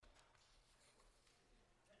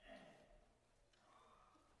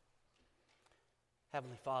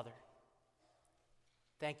Heavenly Father,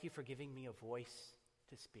 thank you for giving me a voice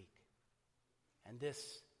to speak and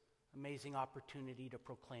this amazing opportunity to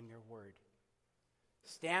proclaim your word.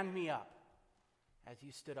 Stand me up as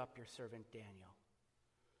you stood up your servant Daniel.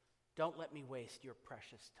 Don't let me waste your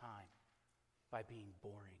precious time by being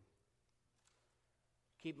boring.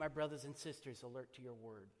 Keep my brothers and sisters alert to your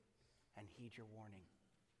word and heed your warning.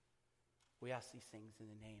 We ask these things in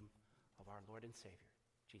the name of our Lord and Savior,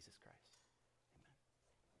 Jesus Christ. Amen.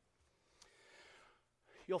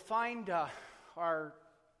 You'll find our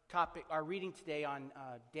reading today on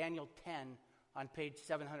Daniel 10 on page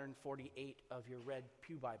 748 of your red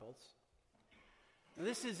pew Bibles. Now,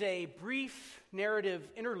 this is a brief narrative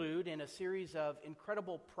interlude in a series of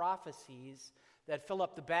incredible prophecies that fill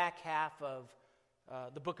up the back half of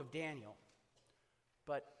the book of Daniel.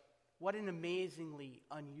 But what an amazingly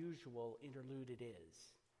unusual interlude it is.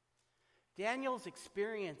 Daniel's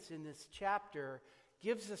experience in this chapter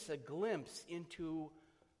gives us a glimpse into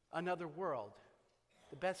another world,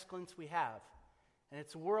 the best glimpse we have, and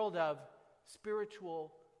it's a world of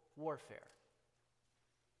spiritual warfare.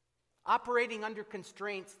 Operating under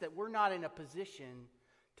constraints that we're not in a position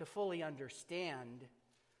to fully understand,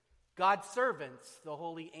 God's servants, the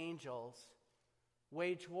holy angels,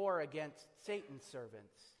 wage war against Satan's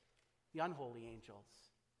servants, the unholy angels,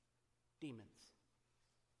 demons.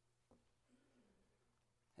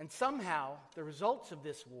 And somehow, the results of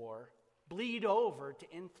this war bleed over to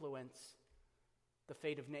influence the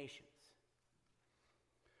fate of nations.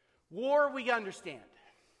 War we understand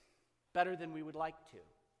better than we would like to.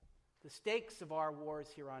 The stakes of our wars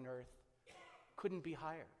here on earth couldn't be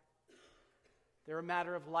higher. They're a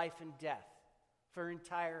matter of life and death for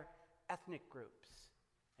entire ethnic groups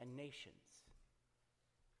and nations.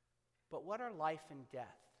 But what are life and death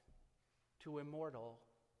to immortal,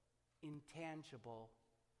 intangible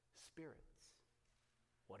spirits?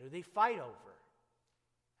 What do they fight over?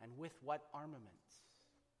 And with what armaments?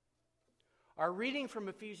 Our reading from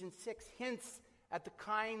Ephesians 6 hints at the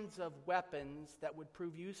kinds of weapons that would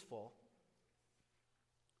prove useful.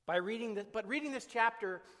 But reading this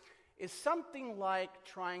chapter is something like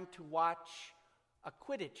trying to watch a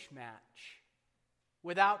Quidditch match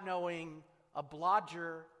without knowing a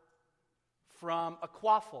blodger from a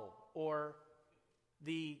quaffle or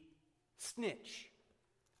the snitch.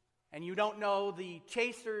 And you don't know the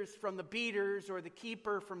chasers from the beaters or the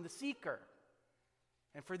keeper from the seeker.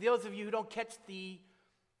 And for those of you who don't catch the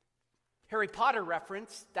Harry Potter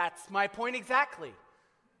reference, that's my point exactly.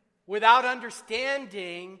 Without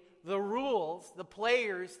understanding the rules, the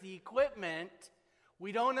players, the equipment,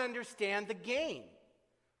 we don't understand the game.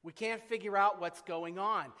 We can't figure out what's going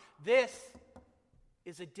on. This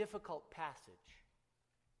is a difficult passage.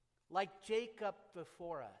 Like Jacob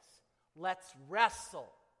before us, let's wrestle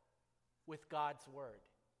with God's word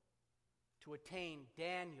to attain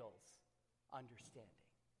Daniel's understanding.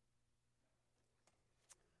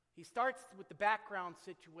 He starts with the background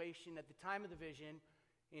situation at the time of the vision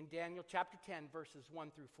in Daniel chapter 10, verses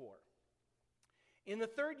 1 through 4. In the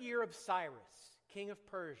 3rd year of Cyrus, king of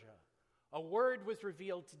Persia, a word was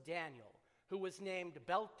revealed to Daniel, who was named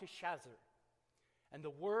Belteshazzar. And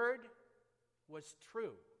the word was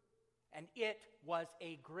true, and it was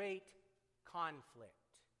a great conflict.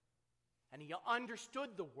 And he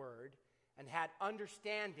understood the word and had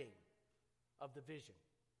understanding of the vision.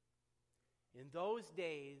 In those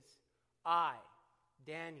days, I,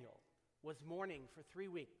 Daniel, was mourning for 3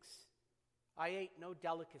 weeks. I ate no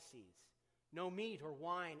delicacies. No meat or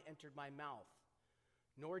wine entered my mouth,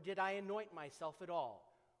 nor did I anoint myself at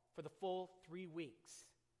all for the full 3 weeks.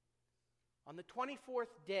 On the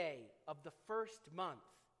 24th day of the 1st month,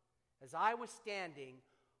 as I was standing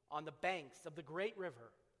on the banks of the great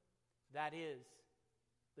river, that is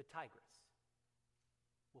the Tigris.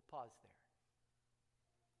 We'll pause there.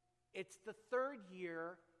 It's the 3rd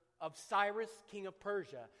year of Cyrus, king of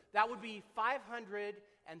Persia. That would be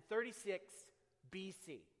 536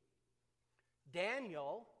 BC.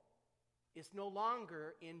 Daniel is no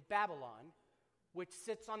longer in Babylon, which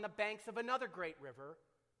sits on the banks of another great river,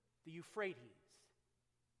 the Euphrates.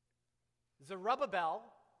 Zerubbabel,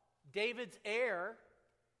 David's heir,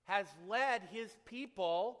 has led his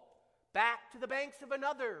people back to the banks of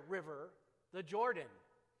another river, the Jordan.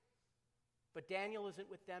 But Daniel isn't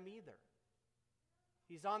with them either.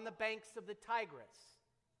 He's on the banks of the Tigris,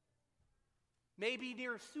 maybe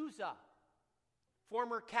near Susa,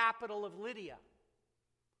 former capital of Lydia,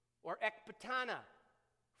 or Ecbatana,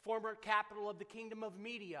 former capital of the kingdom of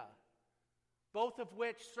Media, both of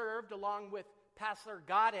which served along with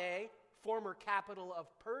Pasargadae, former capital of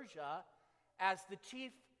Persia, as the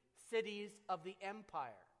chief cities of the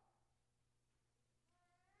empire.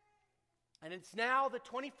 And it's now the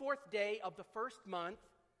 24th day of the first month.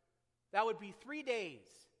 That would be 3 days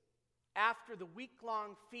after the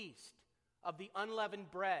week-long feast of the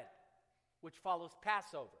unleavened bread, which follows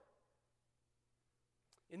Passover.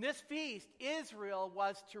 In this feast, Israel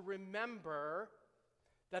was to remember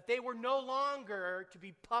that they were no longer to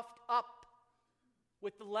be puffed up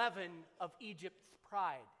with the leaven of Egypt's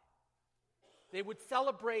pride. They would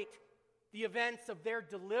celebrate the events of their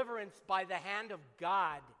deliverance by the hand of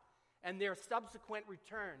God and their subsequent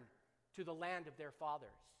return to the land of their fathers.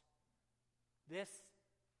 This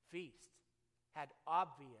feast had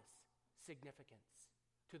obvious significance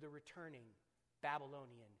to the returning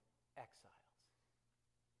Babylonian exiles.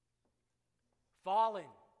 Fallen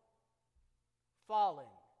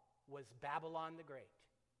was Babylon the Great,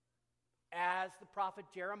 as the prophet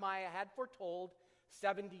Jeremiah had foretold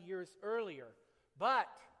 70 years earlier. But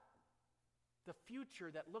the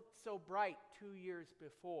future that looked so bright 2 years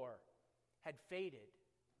before had faded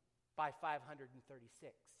by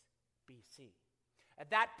 536 BC. At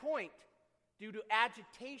that point, due to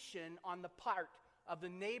agitation on the part of the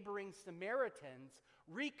neighboring Samaritans,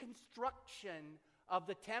 reconstruction of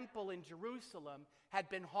the temple in Jerusalem had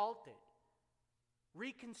been halted.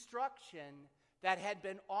 Reconstruction that had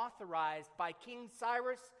been authorized by King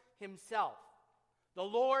Cyrus himself, the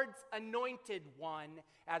Lord's anointed one,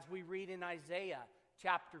 as we read in Isaiah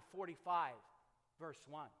chapter 45, verse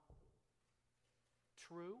 1.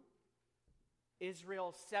 True,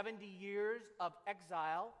 Israel's 70 years of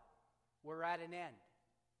exile were at an end.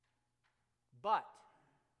 But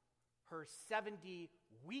her 70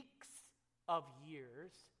 weeks of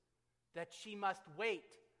years that she must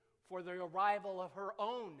wait for the arrival of her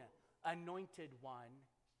own anointed one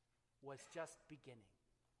was just beginning.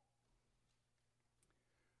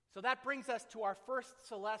 So that brings us to our first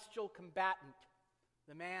celestial combatant,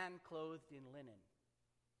 the man clothed in linen.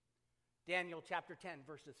 Daniel chapter 10,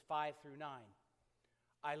 verses 5 through 9.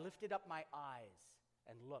 I lifted up my eyes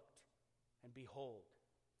and looked, and behold,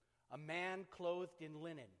 a man clothed in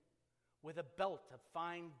linen, with a belt of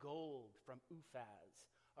fine gold from Uphaz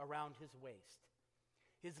around his waist.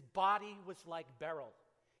 His body was like beryl,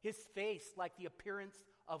 his face like the appearance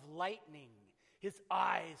of lightning, his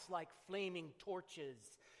eyes like flaming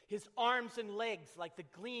torches, his arms and legs like the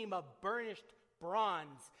gleam of burnished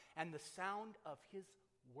bronze, and the sound of his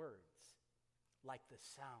words like the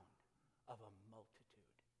sound of a multitude.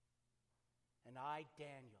 And I,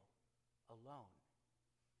 Daniel, alone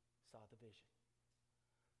saw the vision.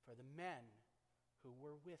 For the men who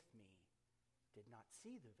were with me did not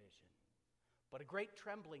see the vision, but a great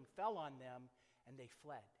trembling fell on them, and they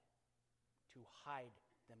fled to hide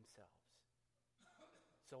themselves.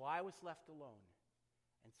 So I was left alone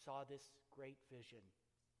and saw this great vision,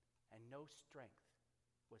 and no strength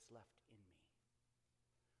was left in me.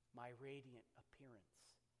 My radiant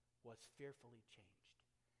appearance was fearfully changed,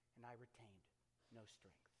 and I retained no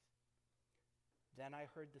strength. Then I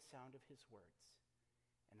heard the sound of his words,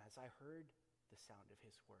 and as I heard the sound of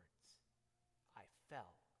his words, I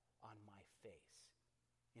fell on my face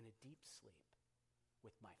in a deep sleep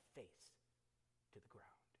with my face to the ground.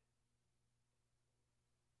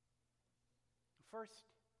 First,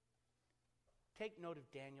 take note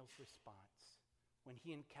of Daniel's response when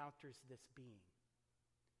he encounters this being.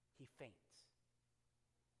 He faints.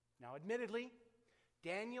 Now, admittedly,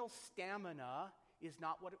 Daniel's stamina is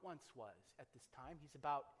not what it once was at this time. He's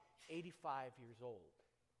about 85 years old.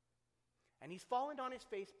 And he's fallen on his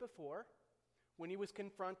face before when he was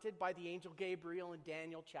confronted by the angel Gabriel in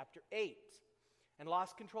Daniel chapter 8 and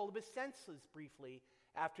lost control of his senses briefly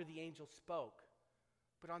after the angel spoke.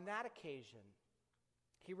 But on that occasion,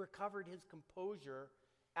 he recovered his composure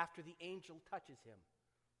after the angel touches him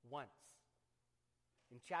once.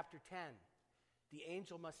 In chapter 10, the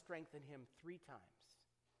angel must strengthen him 3 times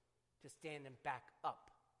to stand him back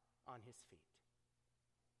up on his feet.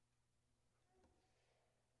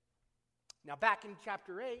 Now, back in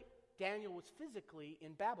chapter 8, Daniel was physically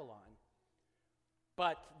in Babylon,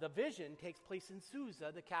 but the vision takes place in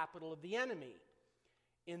Susa, the capital of the enemy.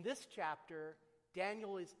 In this chapter,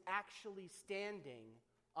 Daniel is actually standing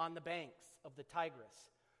on the banks of the Tigris.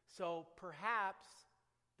 So perhaps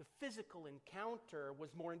the physical encounter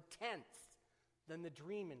was more intense than the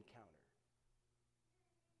dream encounter.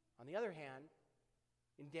 On the other hand,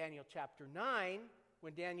 in Daniel chapter 9,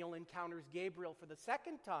 when Daniel encounters Gabriel for the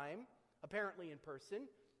second time, apparently in person,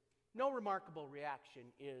 no remarkable reaction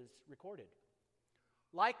is recorded.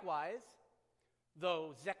 Likewise,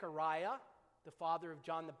 though Zechariah, the father of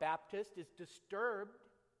John the Baptist, is disturbed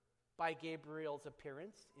by Gabriel's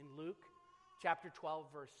appearance in Luke chapter 1,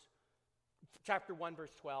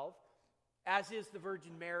 verse 12, As is the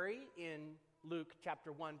Virgin Mary in Luke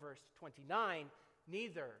chapter 1, verse 29,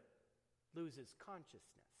 neither loses consciousness.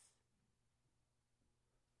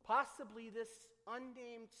 Possibly this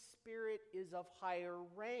unnamed spirit is of higher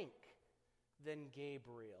rank than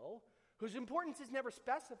Gabriel, whose importance is never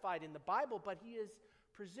specified in the Bible, but he is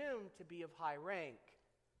presumed to be of high rank.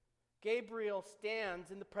 Gabriel stands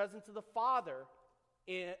in the presence of the Father,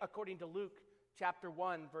 according to Luke chapter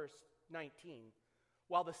 1, verse 19,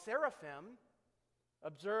 while the seraphim,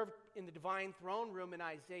 observed in the divine throne room in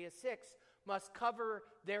Isaiah 6, must cover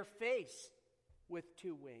their face with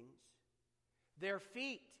 2 wings, their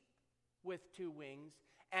feet with 2 wings,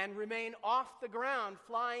 and remain off the ground,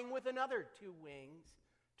 flying with another 2 wings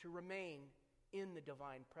to remain in the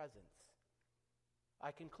divine presence.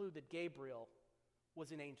 I conclude that Gabriel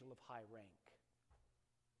was an angel of high rank.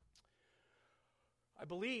 I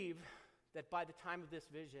believe that by the time of this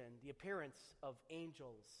vision, the appearance of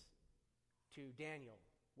angels to Daniel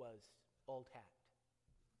was old hat.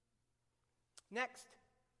 Next,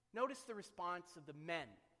 notice the response of the men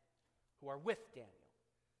who are with Daniel.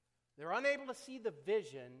 They're unable to see the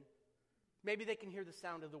vision. Maybe they can hear the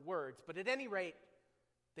sound of the words, but at any rate,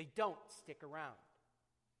 they don't stick around.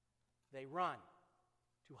 They run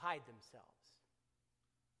to hide themselves.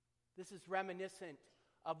 This is reminiscent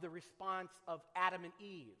of the response of Adam and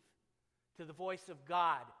Eve to the voice of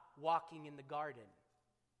God walking in the garden.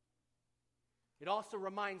 It also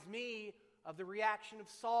reminds me of the reaction of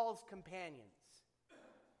Saul's companions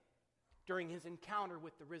during his encounter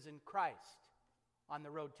with the risen Christ on the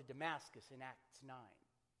road to Damascus in Acts 9.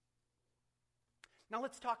 Now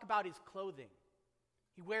let's talk about his clothing.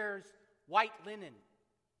 He wears white linen,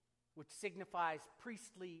 which signifies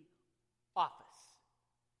priestly office.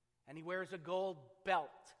 And he wears a gold belt,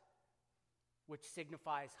 which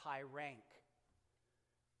signifies high rank.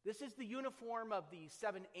 This is the uniform of the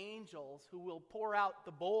 7 angels who will pour out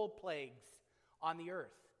the bowl plagues on the earth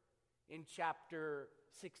in chapter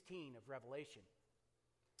 16 of Revelation.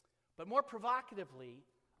 But more provocatively,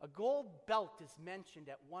 a gold belt is mentioned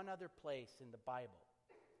at one other place in the Bible.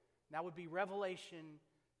 And that would be Revelation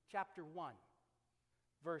chapter 1,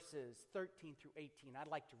 verses 13 through 18. I'd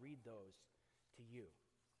like to read those to you.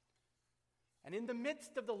 And in the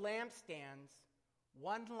midst of the lampstands,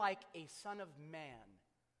 one like a son of man,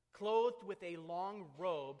 clothed with a long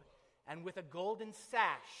robe and with a golden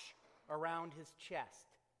sash around his chest.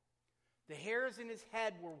 The hairs in his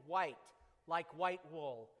head were white, like white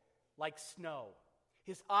wool, like snow.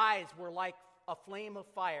 His eyes were like a flame of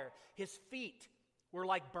fire. His feet were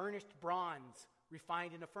like burnished bronze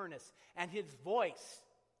refined in a furnace. And his voice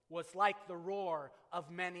was like the roar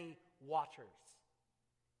of many waters.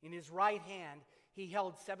 In his right hand he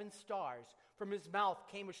held 7 stars. From his mouth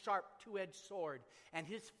came a sharp 2-edged sword, and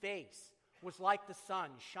his face was like the sun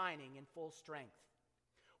shining in full strength.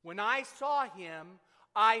 When I saw him,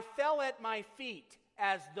 I fell at my feet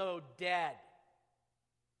as though dead.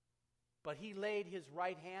 But he laid his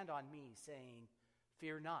right hand on me, saying,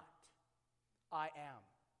 "Fear not, I am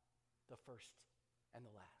the first and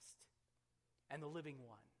the last, and the living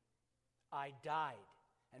one. I died,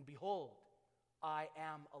 and behold, I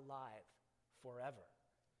am alive forever,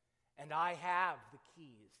 and I have the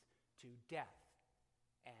keys to death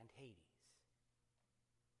and Hades."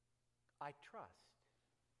 I trust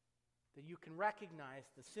that you can recognize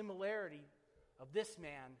the similarity of this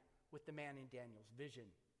man with the man in Daniel's vision.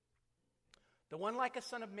 The one like a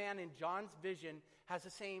son of man in John's vision has the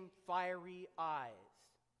same fiery eyes.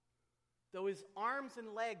 Though his arms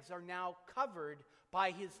and legs are now covered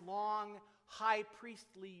by his long high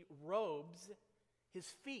priestly robes, his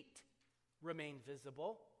feet remain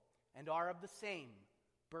visible and are of the same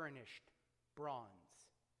burnished bronze.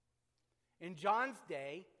 In John's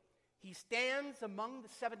day, he stands among the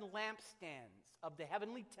 7 lampstands of the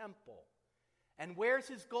heavenly temple and wears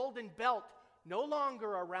his golden belt no longer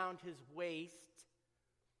around his waist,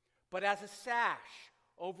 but as a sash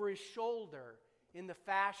over his shoulder in the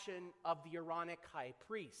fashion of the Aaronic high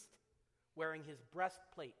priest, wearing his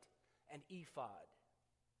breastplate and ephod.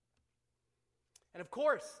 And of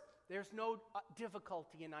course, there's no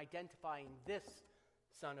difficulty in identifying this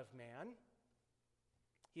Son of Man.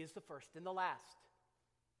 He is the first and the last,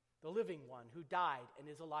 the living one who died and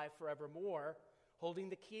is alive forevermore, holding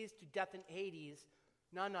the keys to death and Hades,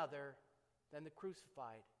 none other than the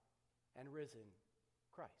crucified and risen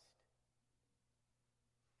Christ.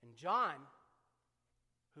 And John,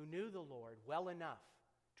 who knew the Lord well enough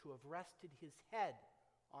to have rested his head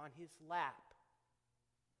on his lap,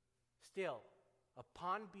 still,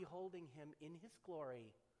 upon beholding him in his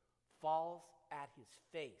glory, falls at his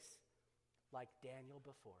face like Daniel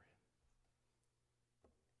before him.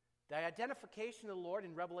 The identification of the Lord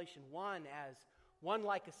in Revelation 1 as one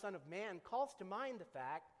like a son of man calls to mind the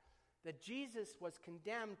fact that Jesus was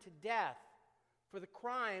condemned to death for the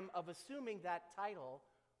crime of assuming that title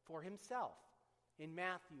for himself. In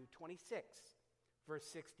Matthew 26, verse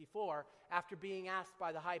 64, after being asked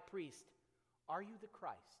by the high priest, "Are you the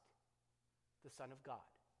Christ, the Son of God?"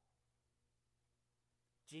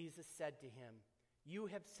 Jesus said to him, "You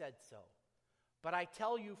have said so. But I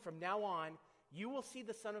tell you, from now on, you will see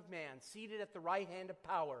the Son of Man seated at the right hand of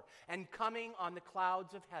power and coming on the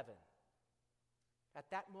clouds of heaven." At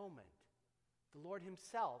that moment, the Lord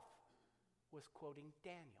himself was quoting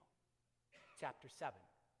Daniel, chapter 7,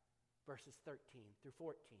 verses 13 through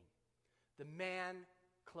 14. The man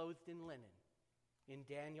clothed in linen in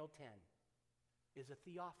Daniel 10 is a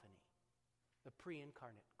theophany, the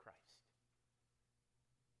pre-incarnate Christ.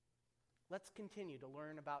 Let's continue to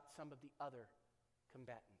learn about some of the other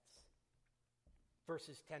combatants.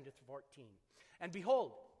 Verses 10 to 14. "And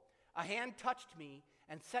behold, a hand touched me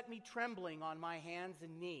and set me trembling on my hands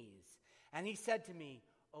and knees. And he said to me,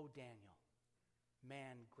 'O Daniel,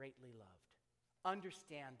 man greatly loved,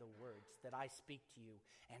 understand the words that I speak to you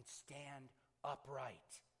and stand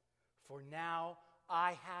upright. For now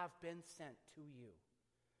I have been sent to you.'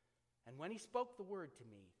 And when he spoke the word to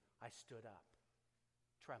me, I stood up,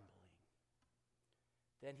 trembling.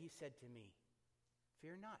 Then he said to me,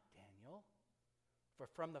 'Fear not, Daniel, for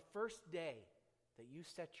from the first day that you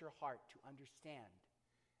set your heart to understand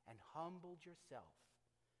and humbled yourself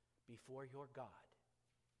before your God,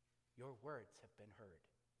 your words have been heard.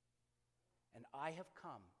 And I have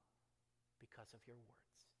come because of your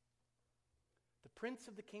words. The prince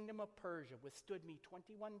of the kingdom of Persia withstood me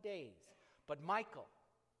 21 days, but Michael,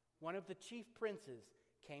 one of the chief princes,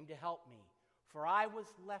 came to help me, for I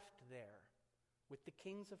was left there with the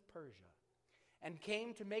kings of Persia, and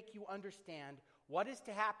came to make you understand what is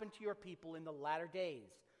to happen to your people in the latter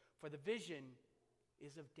days, for the vision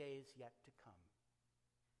is of days yet to come.'"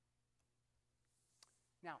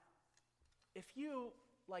 Now, if you,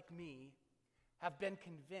 like me, have been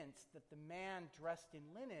convinced that the man dressed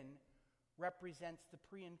in linen represents the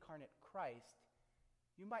pre-incarnate Christ,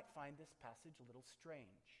 you might find this passage a little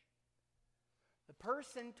strange. The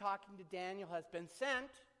person talking to Daniel has been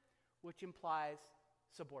sent, which implies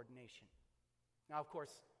subordination. Now, of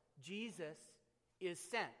course, Jesus is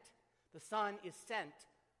sent. The Son is sent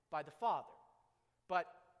by the Father. But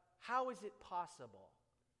how is it possible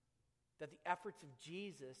that the efforts of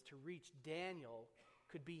Jesus to reach Daniel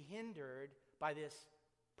could be hindered by this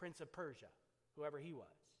Prince of Persia, whoever he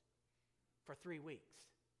was, for 3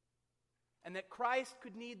 weeks? And that Christ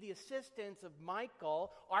could need the assistance of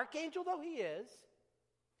Michael, archangel though he is,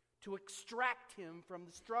 to extract him from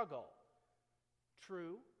the struggle.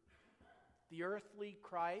 True, the earthly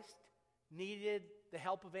Christ needed the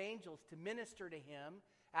help of angels to minister to him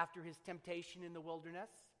after his temptation in the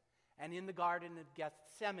wilderness and in the Garden of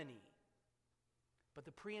Gethsemane. But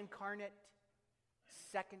the pre-incarnate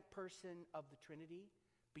second person of the Trinity,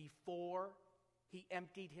 before he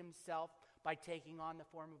emptied himself by taking on the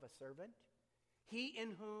form of a servant, he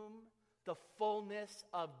in whom the fullness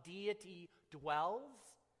of deity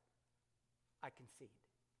dwells, I concede,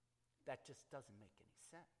 that just doesn't make any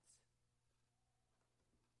sense.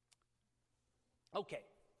 Okay,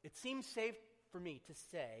 it seems safe for me to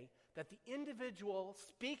say that the individual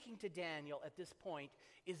speaking to Daniel at this point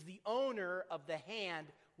is the owner of the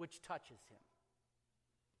hand which touches him.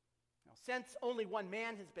 Now, since only one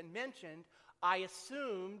man has been mentioned, I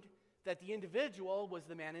assumed that the individual was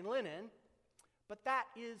the man in linen, but that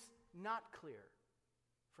is not clear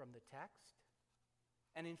from the text.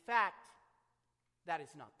 And in fact, that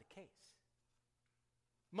is not the case.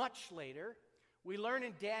 Much later, we learn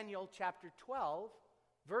in Daniel chapter 12,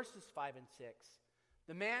 verses 5 and 6,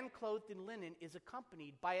 the man clothed in linen is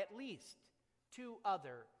accompanied by at least 2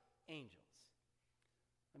 other angels.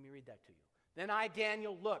 Let me read that to you. "Then I,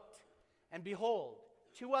 Daniel, looked, and behold,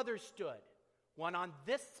 2 others stood, one on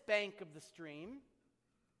this bank of the stream,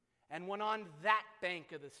 and one on that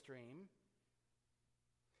bank of the stream.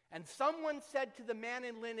 And someone said to the man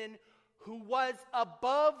in linen who was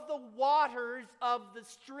above the waters of the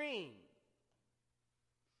stream,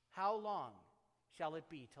 'How long shall it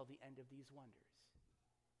be till the end of these wonders?'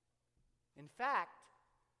 In fact,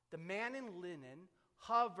 the man in linen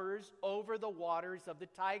hovers over the waters of the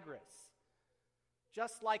Tigris,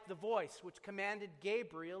 just like the voice which commanded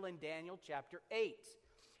Gabriel in Daniel chapter 8.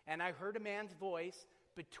 And I heard a man's voice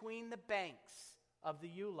between the banks of the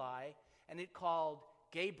Ulai, and it called,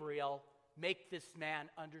 'Gabriel, make this man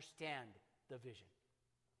understand the vision.'"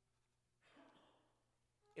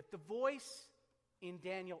 If the voice in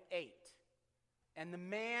Daniel 8 and the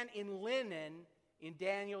man in linen in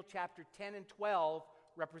Daniel chapter 10 and 12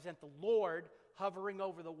 represent the Lord hovering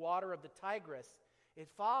over the water of the Tigris, it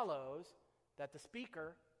follows that the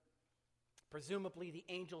speaker, presumably the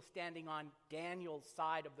angel standing on Daniel's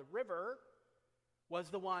side of the river, was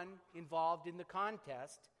the one involved in the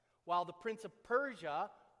contest, while the prince of Persia,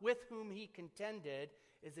 with whom he contended,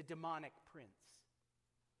 is a demonic prince.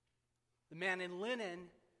 The man in linen,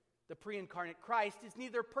 the pre-incarnate Christ, is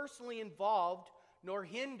neither personally involved nor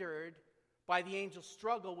hindered by the angel's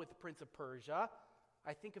struggle with the prince of Persia.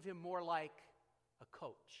 I think of him more like a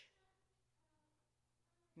coach.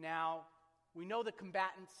 Now, we know the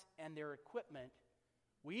combatants and their equipment.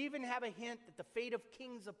 We even have a hint that the fate of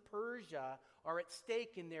kings of Persia are at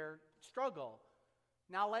stake in their struggle.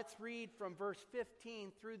 Now let's read from verse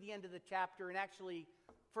 15 through the end of the chapter, and actually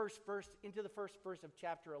into the first verse of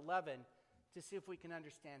chapter 11, to see if we can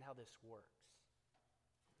understand how this works.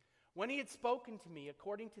 When he had spoken to me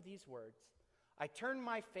according to these words, I turned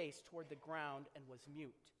my face toward the ground and was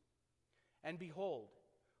mute. And behold,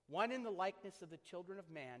 one in the likeness of the children of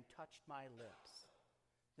man touched my lips.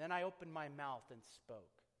 Then I opened my mouth and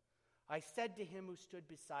spoke. I said to him who stood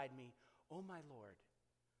beside me, O my Lord,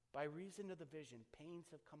 by reason of the vision, pains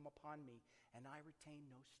have come upon me, and I retain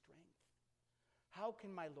no strength. How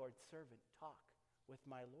can my Lord's servant talk with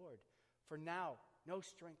my Lord? For now no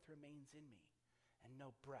strength remains in me, and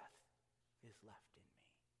no breath is left in me.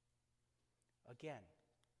 Again,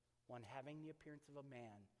 one having the appearance of a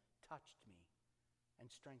man touched me and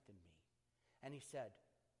strengthened me. And he said,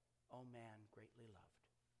 O man greatly loved,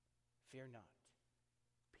 fear not.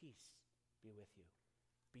 Peace be with you.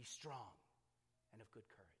 Be strong and of good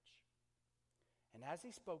courage. And as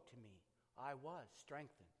he spoke to me, I was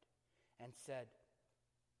strengthened and said,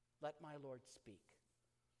 Let my Lord speak,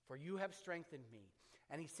 for you have strengthened me.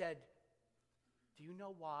 And he said, Do you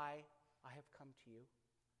know why I have come to you?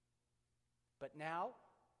 But now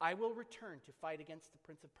I will return to fight against the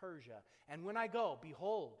prince of Persia. And when I go,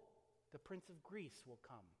 behold, the prince of Greece will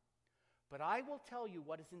come. But I will tell you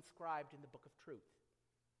what is inscribed in the book of truth.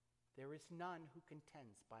 There is none who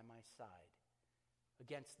contends by my side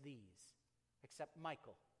against these, except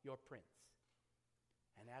Michael, your prince.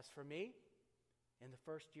 And as for me, in the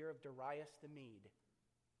first year of Darius the Mede,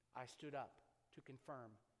 I stood up to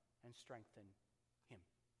confirm and strengthen him.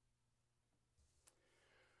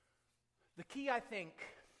 The key, I think,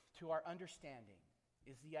 to our understanding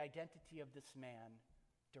is the identity of this man,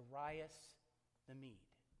 Darius the Mede.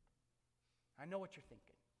 I know what you're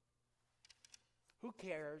thinking. Who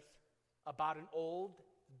cares about an old,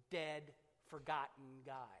 dead, forgotten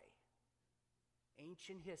guy?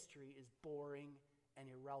 Ancient history is boring and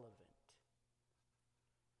irrelevant.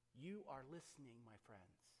 You are listening, my friends,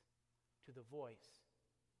 to the voice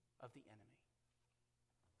of the enemy.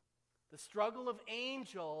 The struggle of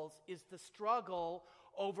angels is the struggle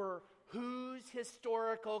over whose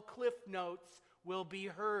historical cliff notes will be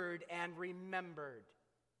heard and remembered.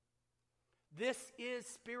 This is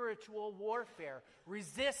spiritual warfare.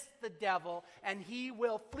 Resist the devil, and he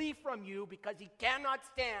will flee from you because he cannot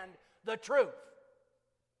stand the truth.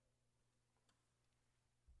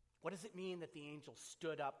 What does it mean that the angel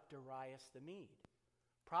stood up Darius the Mede?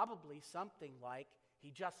 Probably something like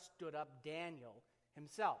he just stood up Daniel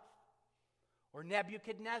himself, or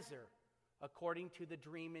Nebuchadnezzar, according to the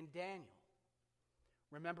dream in Daniel.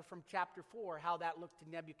 Remember from chapter 4 how that looked to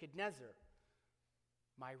Nebuchadnezzar.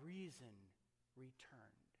 My reason returned.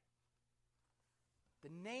 The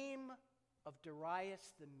name of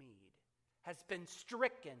Darius the Mede has been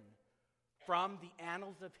stricken from the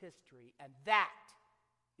annals of history, and that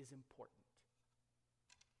is important.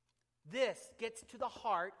 This gets to the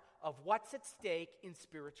heart of what's at stake in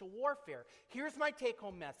spiritual warfare. Here's my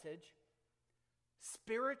take-home message.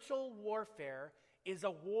 Spiritual warfare is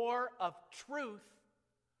a war of truth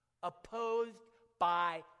opposed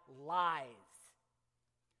by lies.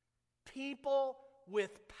 People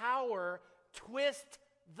with power twist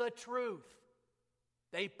the truth.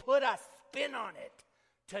 They put a spin on it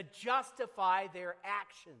to justify their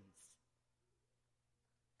actions.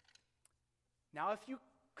 Now, if you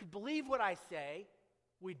could believe what I say,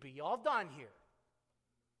 we'd be all done here.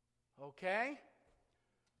 Okay?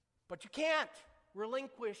 But you can't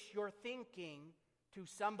relinquish your thinking to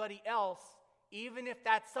somebody else, even if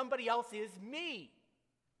that somebody else is me.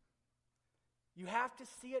 You have to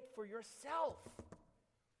see it for yourself.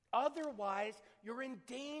 Otherwise, you're in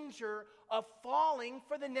danger of falling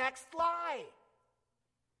for the next lie.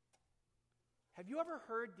 Have you ever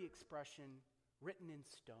heard the expression written in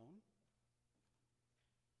stone?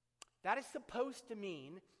 That is supposed to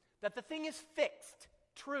mean that the thing is fixed,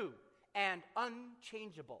 true, and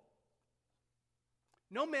unchangeable.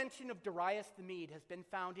 No mention of Darius the Mede has been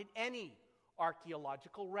found in any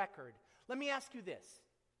archaeological record. Let me ask you this.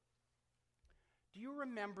 Do you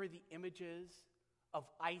remember the images of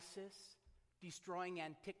ISIS destroying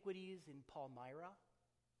antiquities in Palmyra?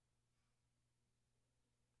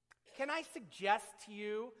 Can I suggest to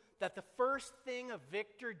you that the first thing a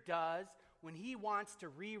victor does when he wants to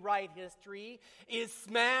rewrite history is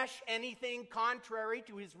smash anything contrary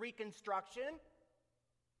to his reconstruction,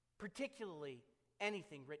 particularly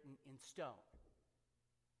anything written in stone?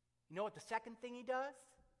 You know what the second thing he does?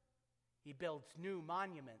 He builds new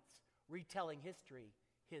monuments, retelling history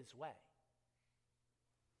his way.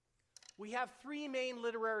 We have three main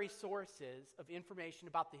literary sources of information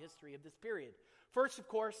about the history of this period. First, of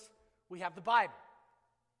course, we have the Bible,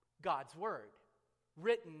 God's Word,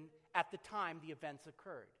 written at the time the events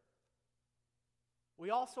occurred. We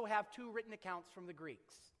also have two written accounts from the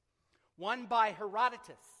Greeks. One by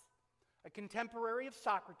Herodotus, a contemporary of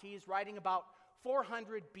Socrates, writing about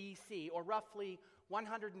 400 BC, or roughly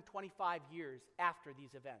 125 years after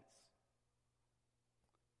these events.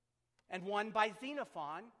 And one by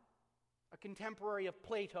Xenophon, a contemporary of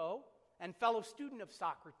Plato and fellow student of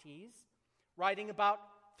Socrates, writing about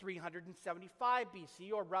 375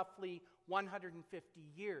 BC, or roughly 150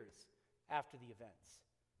 years after the events.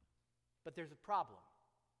 But there's a problem.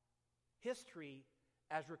 History,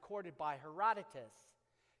 as recorded by Herodotus,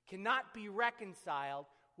 cannot be reconciled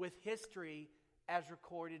with history as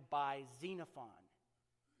recorded by Xenophon.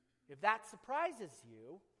 If that surprises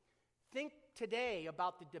you, think today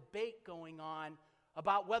about the debate going on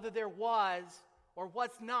about whether there was or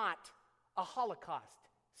was not a Holocaust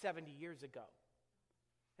 70 years ago.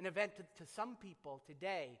 An event to some people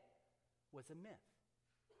today was a myth.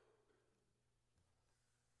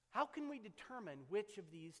 How can we determine which of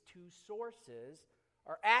these two sources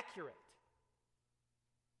are accurate?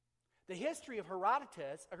 The history of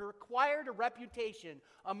Herodotus acquired a reputation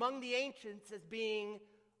among the ancients as being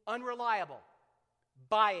unreliable,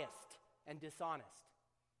 biased, and dishonest.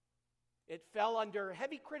 It fell under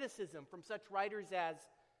heavy criticism from such writers as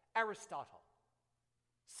Aristotle,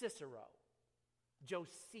 Cicero,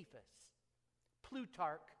 Josephus,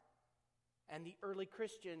 Plutarch, and the early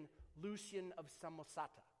Christian Lucian of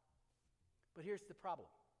Samosata. But here's the problem.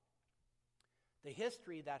 The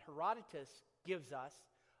history that Herodotus gives us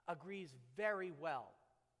agrees very well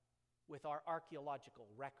with our archaeological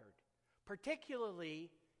record, particularly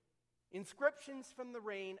inscriptions from the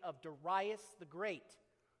reign of Darius the Great,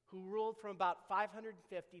 who ruled from about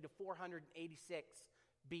 550 to 486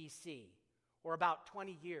 BC, or about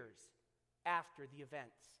 20 years after the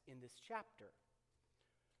events in this chapter.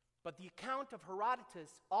 But the account of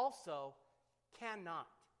Herodotus also cannot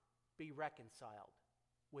be reconciled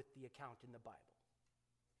with the account in the Bible.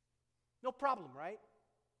 No problem, right?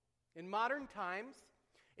 In modern times,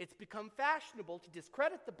 it's become fashionable to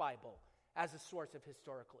discredit the Bible as a source of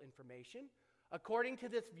historical information. According to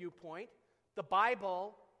this viewpoint, the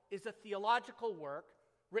Bible is a theological work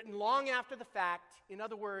written long after the fact, in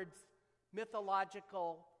other words,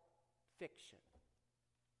 mythological fiction.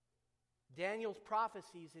 Daniel's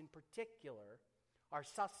prophecies in particular are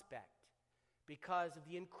suspect because of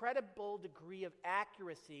the incredible degree of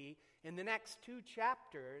accuracy in the next two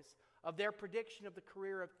chapters of their prediction of the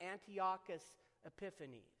career of Antiochus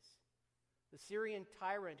Epiphanes, the Syrian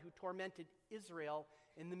tyrant who tormented Israel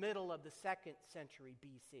in the middle of the 2nd century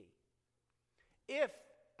BC. If,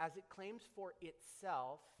 as it claims for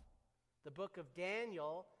itself, the book of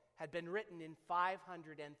Daniel had been written in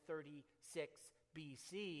 536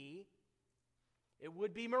 BC, it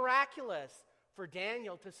would be miraculous for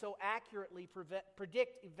Daniel to so accurately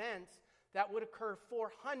predict events that would occur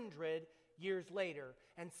 400 years later.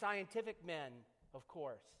 And scientific men, of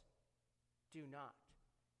course, do not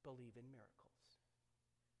believe in miracles.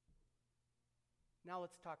 Now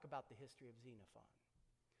let's talk about the history of Xenophon.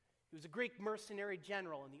 He was a Greek mercenary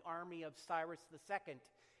general in the army of Cyrus II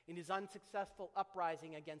in his unsuccessful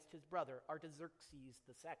uprising against his brother, Artaxerxes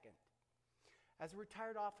II. As a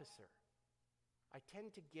retired officer, I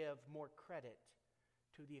tend to give more credit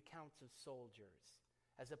to the accounts of soldiers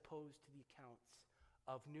as opposed to the accounts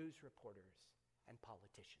of news reporters and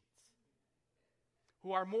politicians,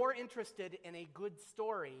 who are more interested in a good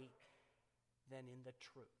story than in the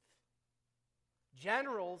truth.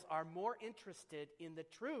 Generals are more interested in the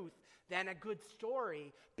truth than a good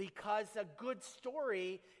story because a good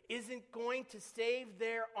story isn't going to save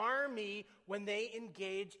their army when they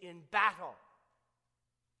engage in battle.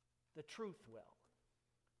 The truth will.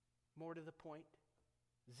 More to the point,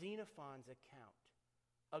 Xenophon's account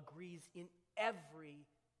agrees in every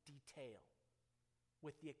detail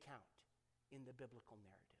with the account in the biblical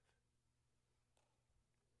narrative.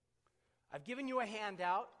 I've given you a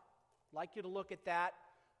handout. I'd like you to look at that,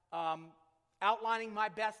 outlining my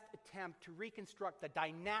best attempt to reconstruct the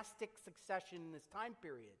dynastic succession in this time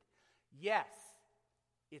period. Yes,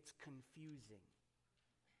 it's confusing.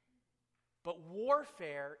 But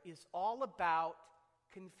warfare is all about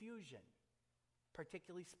confusion,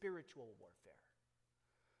 particularly spiritual warfare.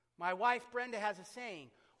 My wife, Brenda, has a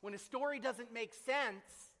saying, when a story doesn't make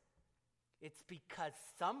sense, it's because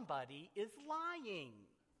somebody is lying.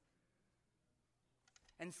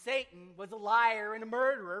 And Satan was a liar and a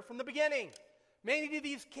murderer from the beginning. Many of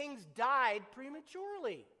these kings died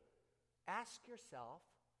prematurely. Ask yourself,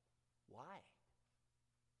 why?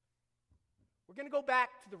 We're going to go back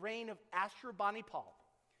to the reign of Ashurbanipal,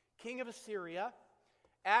 king of Assyria.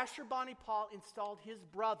 Ashurbanipal installed his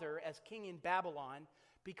brother as king in Babylon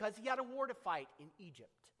because he had a war to fight in Egypt.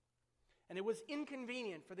 And it was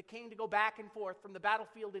inconvenient for the king to go back and forth from the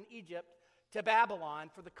battlefield in Egypt to Babylon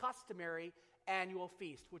for the customary annual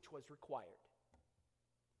feast, which was required.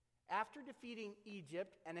 After defeating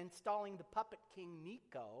Egypt and installing the puppet king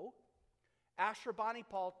Necho,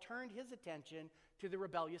 Ashurbanipal turned his attention to the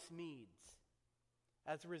rebellious Medes.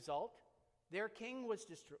 As a result, their king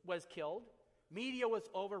was killed, Media was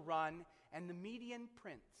overrun, and the Median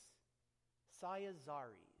prince,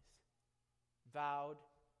 Cyaxares, vowed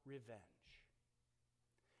revenge.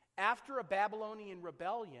 After a Babylonian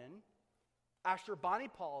rebellion,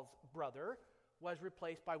 Ashurbanipal's brother was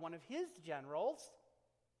replaced by one of his generals,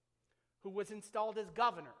 who was installed as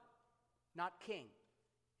governor, not king,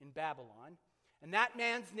 in Babylon. And that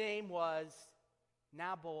man's name was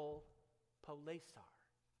Nabopolassar.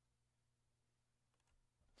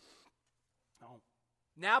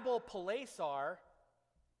 Nabopolassar,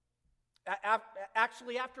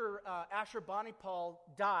 actually after Ashurbanipal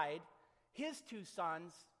died, his two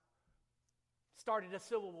sons started a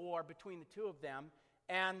civil war between the two of them,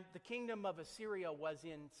 and the kingdom of Assyria was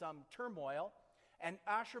in some turmoil, and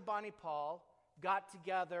Ashurbanipal got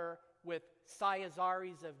together with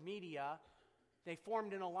Cyaxares of Media. They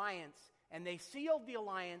formed an alliance, and they sealed the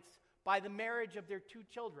alliance by the marriage of their two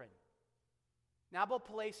children.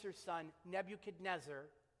 Nabopolassar's son, Nebuchadnezzar,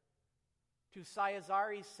 to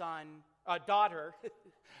Cyaxares' daughter.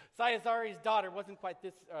 Cyaxares' daughter wasn't quite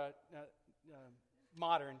this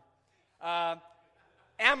modern.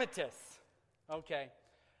 Amytis. Okay.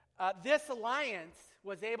 This alliance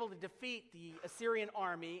was able to defeat the Assyrian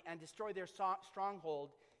army and destroy their stronghold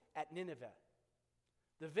at Nineveh.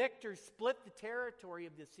 The victors split the territory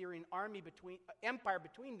of the Assyrian empire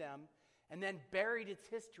between them, and then buried its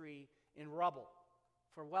history in rubble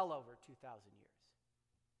for well over 2,000 years.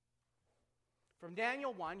 From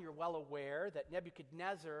Daniel 1, you're well aware that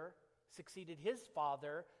Nebuchadnezzar succeeded his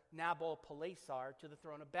father, Nabopolassar, to the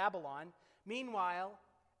throne of Babylon. Meanwhile,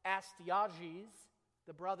 Astyages,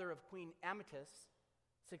 the brother of Queen Amytis,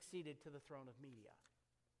 succeeded to the throne of Media.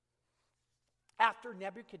 After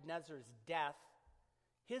Nebuchadnezzar's death,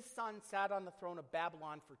 his son sat on the throne of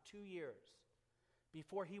Babylon for 2 years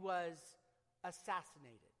before he was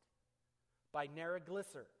assassinated by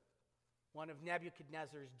Neriglissar, one of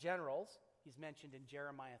Nebuchadnezzar's generals. He's mentioned in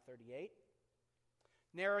Jeremiah 38.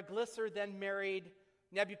 Neriglissar then married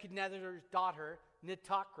Nebuchadnezzar's daughter,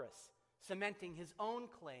 Nitocris, cementing his own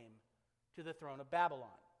claim to the throne of Babylon.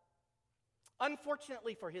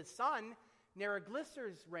 Unfortunately for his son,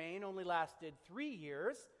 Neriglissar's reign only lasted 3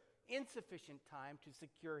 years, insufficient time to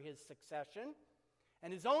secure his succession,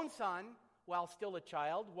 and his own son, while still a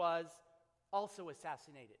child, was also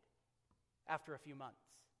assassinated after a few months.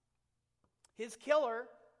 His killer,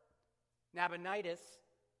 Nabonidus,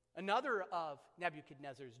 another of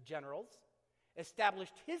Nebuchadnezzar's generals,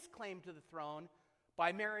 established his claim to the throne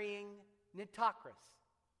by marrying Nitocris,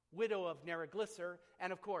 widow of Neriglissar,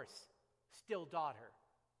 and of course, still daughter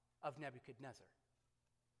of Nebuchadnezzar.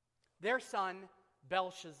 Their son,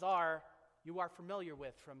 Belshazzar, you are familiar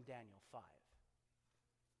with from Daniel 5.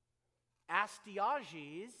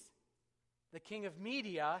 Astyages, the king of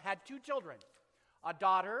Media, had 2 children, a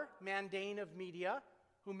daughter, Mandane of Media,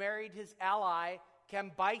 who married his ally,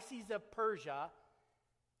 Cambyses of Persia,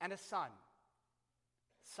 and a son,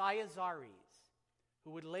 Cyaxares,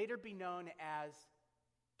 who would later be known as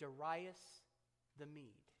Darius the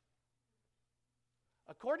Mede.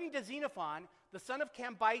 According to Xenophon, the son of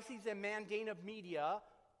Cambyses and Mandane of Media,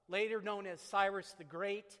 later known as Cyrus the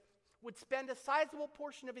Great, would spend a sizable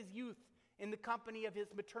portion of his youth in the company of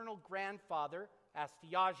his maternal grandfather,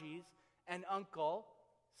 Astyages, and uncle,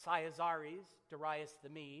 Cyaxares, Darius the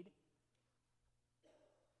Mede,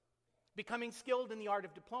 becoming skilled in the art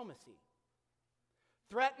of diplomacy.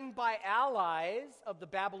 Threatened by allies of the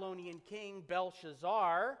Babylonian king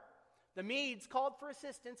Belshazzar, the Medes called for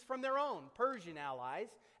assistance from their own Persian allies,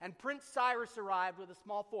 and Prince Cyrus arrived with a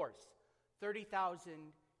small force,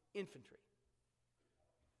 30,000 infantry.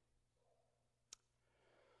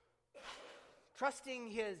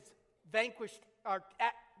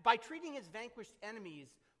 By treating his vanquished enemies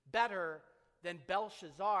better than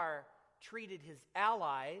Belshazzar treated his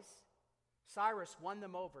allies, Cyrus won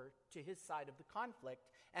them over to his side of the conflict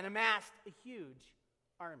and amassed a huge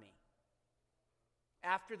army.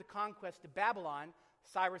 After the conquest of Babylon,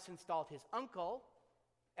 Cyrus installed his uncle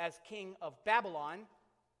as king of Babylon,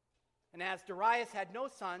 and as Darius had no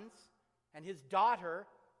sons and his daughter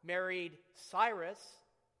married Cyrus,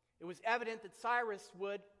 it was evident that Cyrus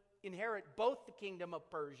would inherit both the kingdom of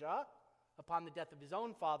Persia upon the death of his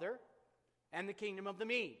own father and the kingdom of the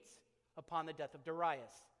Medes upon the death of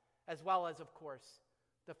Darius, as well as, of course,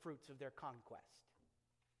 the fruits of their conquest.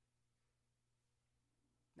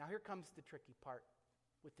 Now here comes the tricky part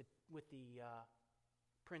with the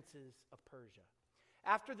princes of Persia.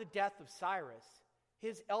 After the death of Cyrus,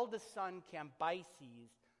 his eldest son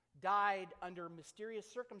Cambyses died under mysterious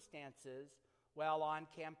circumstances while on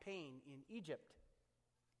campaign in Egypt.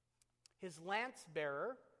 His lance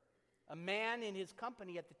bearer, a man in his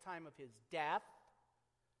company at the time of his death,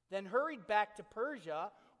 then hurried back to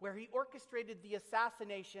Persia, where he orchestrated the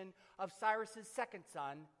assassination of Cyrus's second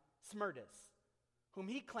son, Smerdis, whom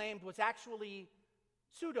he claimed was actually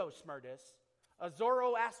Pseudo-Smerdis, a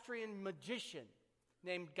Zoroastrian magician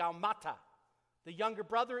named Gaumata. The younger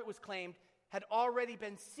brother, it was claimed, had already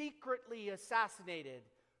been secretly assassinated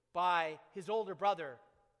by his older brother,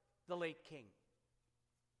 the late king.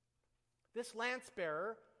 This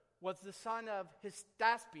lance-bearer was the son of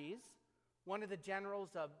Hystaspes, one of the generals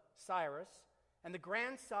of Cyrus, and the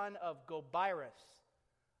grandson of Gobirus,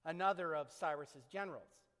 another of Cyrus's generals.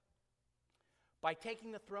 By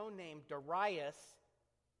taking the throne name Darius,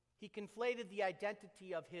 he conflated the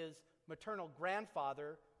identity of his maternal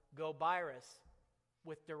grandfather, Gobirus,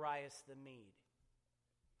 with Darius the Mede.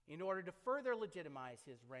 In order to further legitimize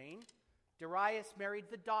his reign, Darius married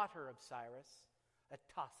the daughter of Cyrus,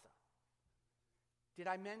 Atassa. Did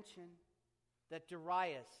I mention that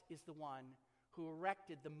Darius is the one who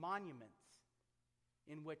erected the monuments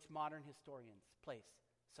in which modern historians place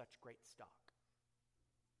such great stock?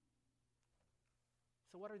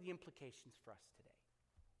 So what are the implications for us today?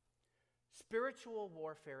 Spiritual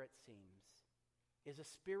warfare, it seems, is a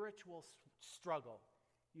spiritual struggle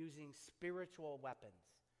using spiritual weapons,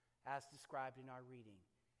 as described in our reading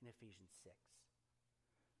in Ephesians 6.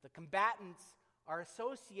 The combatants are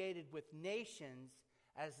associated with nations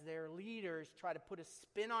as their leaders try to put a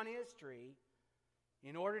spin on history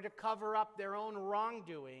in order to cover up their own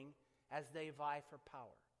wrongdoing as they vie for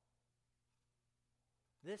power.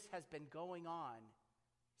 This has been going on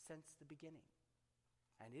since the beginning,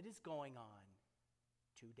 and it is going on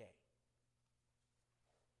today.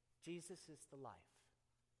 Jesus is the life.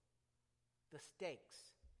 The stakes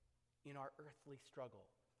in our earthly struggle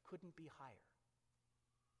couldn't be higher.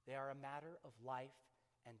 They are a matter of life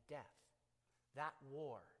and death. That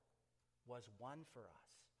war was won for us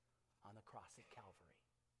on the cross at Calvary.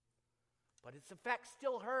 But its effect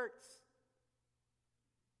still hurts,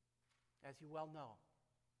 as you well know,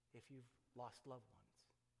 if you've lost loved ones.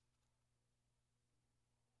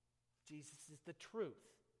 Jesus is the truth.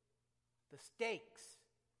 The stakes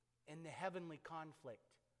in the heavenly conflict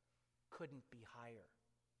couldn't be higher.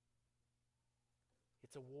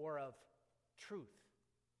 It's a war of truth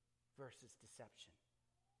versus deception.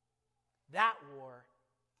 That war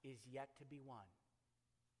is yet to be won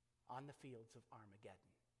on the fields of Armageddon.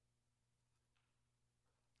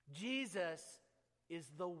 Jesus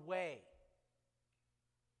is the way,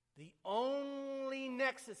 the only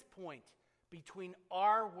nexus point between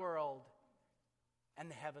our world and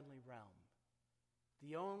the heavenly realm,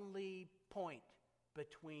 the only point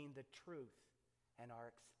between the truth and our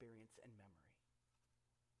experience and memory.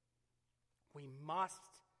 We must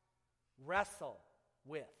wrestle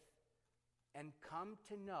with and come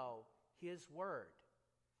to know His Word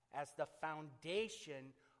as the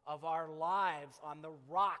foundation of our lives on the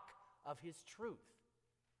rock of His truth.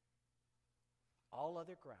 All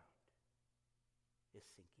other ground is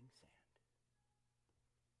sinking sand.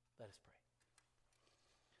 Let us pray.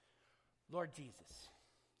 Lord Jesus,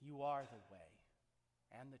 you are the way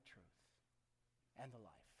and the truth and the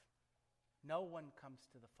life. No one comes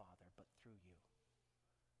to the Father but through you.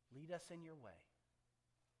 Lead us in your way.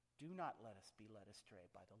 Do not let us be led astray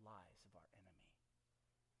by the lies of our enemy.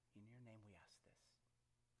 In your name we